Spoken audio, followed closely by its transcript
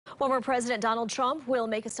Former President Donald Trump will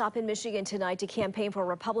make a stop in Michigan tonight to campaign for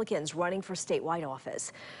Republicans running for statewide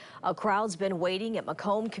office. A crowd's been waiting at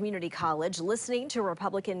Macomb Community College, listening to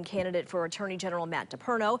Republican candidate for Attorney General Matt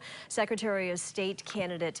DePerno, Secretary of State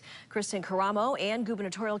candidate Kristen Karamo, and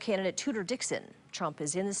gubernatorial candidate Tudor Dixon. Trump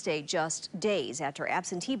is in the state just days after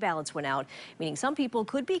absentee ballots went out, meaning some people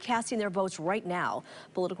could be casting their votes right now.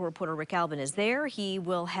 Political reporter Rick Albin is there. He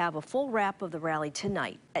will have a full wrap of the rally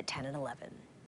tonight at 10 and 11.